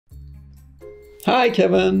Hi,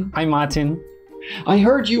 Kevin. Hi, Martin. I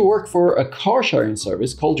heard you work for a car sharing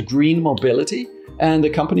service called GreenMobility, and the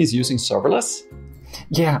company is using serverless.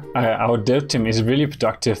 Yeah, our dev team is really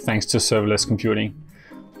productive thanks to serverless computing.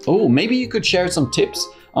 Oh, maybe you could share some tips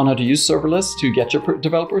on how to use serverless to get your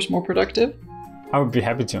developers more productive? I would be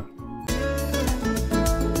happy to.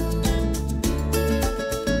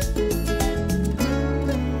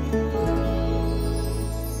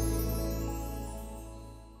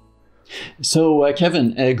 So,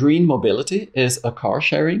 Kevin, GreenMobility is a car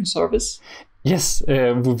sharing service? Yes, we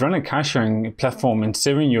run a car sharing platform in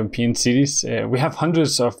 7 European cities. We have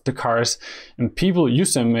hundreds of the cars and people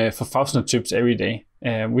use them for thousands of trips every day.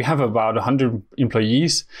 We have about 100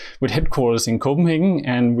 employees with headquarters in Copenhagen,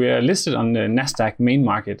 and we are listed on the Nasdaq main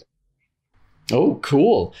market. Oh,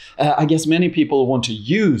 cool. I guess many people want to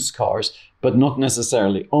use cars, but not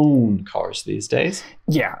necessarily own cars these days.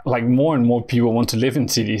 Yeah, like more and more people want to live in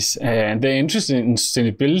cities. They're interested in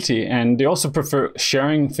sustainability, and they also prefer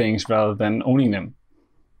sharing things rather than owning them.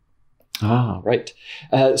 Ah, right.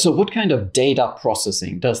 So what kind of data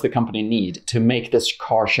processing does the company need to make this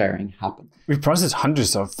car sharing happen? We process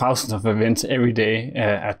hundreds of thousands of events every day.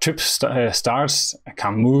 A trip starts, a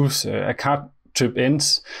car moves, a car trip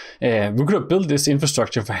ends. We could have built this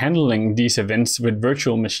infrastructure for handling these events with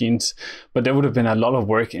virtual machines, but that would have been a lot of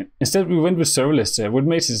work. Instead, we went with serverless, which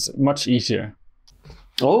makes it much easier.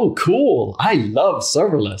 Oh, cool. I love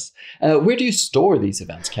serverless. Where do you store these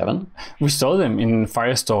events, Kevin? We store them in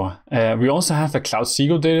Firestore. We also have a Cloud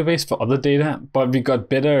SQL database for other data, but we got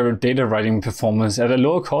better data writing performance at a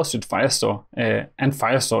lower cost with Firestore. And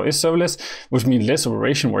Firestore is serverless, which means less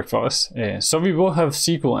operation work for us. So we both have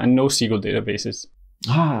SQL and NoSQL databases.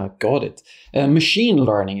 Ah, got it. Machine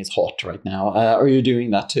learning is hot right now. Are you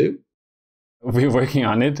doing that too? We're working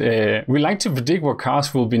on it. We like to predict what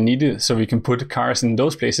cars will be needed so we can put cars in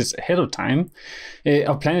those places ahead of time.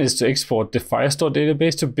 Our plan is to export the Firestore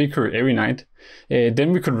database to BigQuery every night.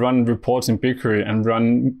 Then we could run reports in BigQuery and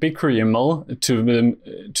run BigQuery ML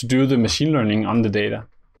to do the machine learning on the data.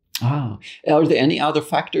 Ah, are there any other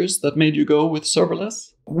factors that made you go with serverless?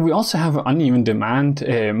 We also have uneven demand.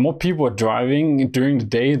 More people are driving during the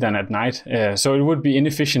day than at night. So it would be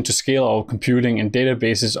inefficient to scale our computing and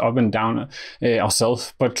databases up and down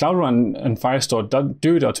ourselves. But Cloud Run and Firestore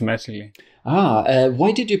do it automatically.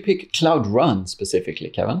 Why did you pick Cloud Run specifically,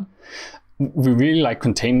 Kevin? We really like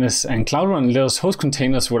containers, and Cloud Run lets us host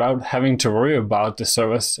containers without having to worry about the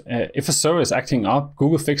servers. If a server is acting up,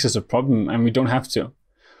 Google fixes the problem and we don't have to.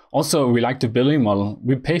 Also, we like the billing model.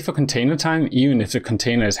 We pay for container time even if the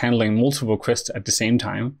container is handling multiple requests at the same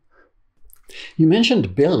time. You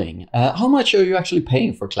mentioned billing. How much are you actually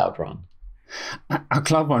paying for Cloud Run? Our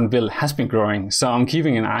Cloud Run bill has been growing, so I'm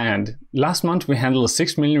keeping an eye on it. Last month, we handled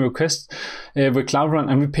 6 million requests with Cloud Run,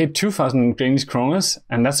 and we paid 2,000 Danish kroners,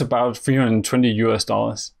 and that's about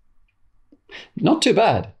 $320. Not too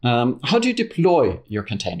bad. How do you deploy your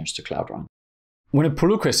containers to Cloud Run? When a pull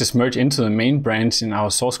request is merged into the main branch in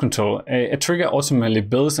our source control, a trigger automatically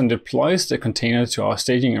builds and deploys the container to our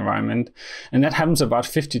staging environment, and that happens about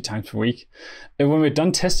 50 times per week. And when we're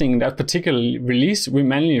done testing that particular release, we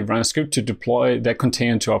manually run a script to deploy that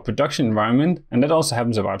container to our production environment, and that also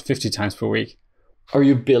happens about 50 times per week. Are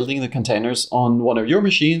you building the containers on one of your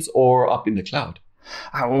machines or up in the cloud?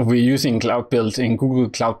 We're using Cloud Build in Google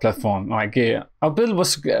Cloud Platform. Our build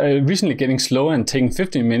was recently getting slower and taking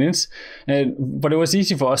 15 minutes, but it was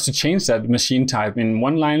easy for us to change that machine type in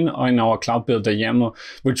one line in our Cloud Builder YAML,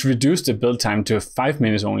 which reduced the build time to 5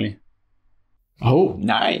 minutes only. Oh,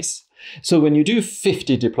 nice. So when you do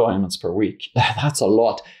 50 deployments per week, that's a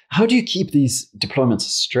lot. How do you keep these deployments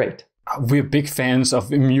straight? We're big fans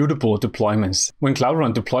of immutable deployments. When Cloud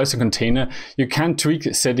Run deploys a container, you can't tweak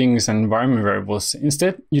settings and environment variables.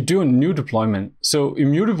 Instead, you do a new deployment. So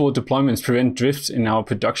immutable deployments prevent drifts in our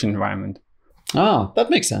production environment. Ah, that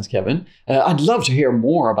makes sense, Kevin. I'd love to hear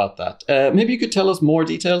more about that. Maybe you could tell us more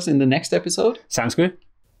details in the next episode? Sounds good.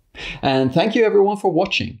 And thank you everyone for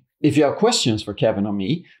watching. If you have questions for Kevin or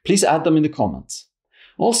me, please add them in the comments.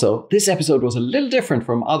 Also, this episode was a little different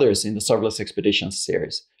from others in the Serverless Expeditions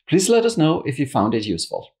series. Please let us know if you found it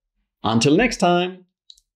useful. Until next time!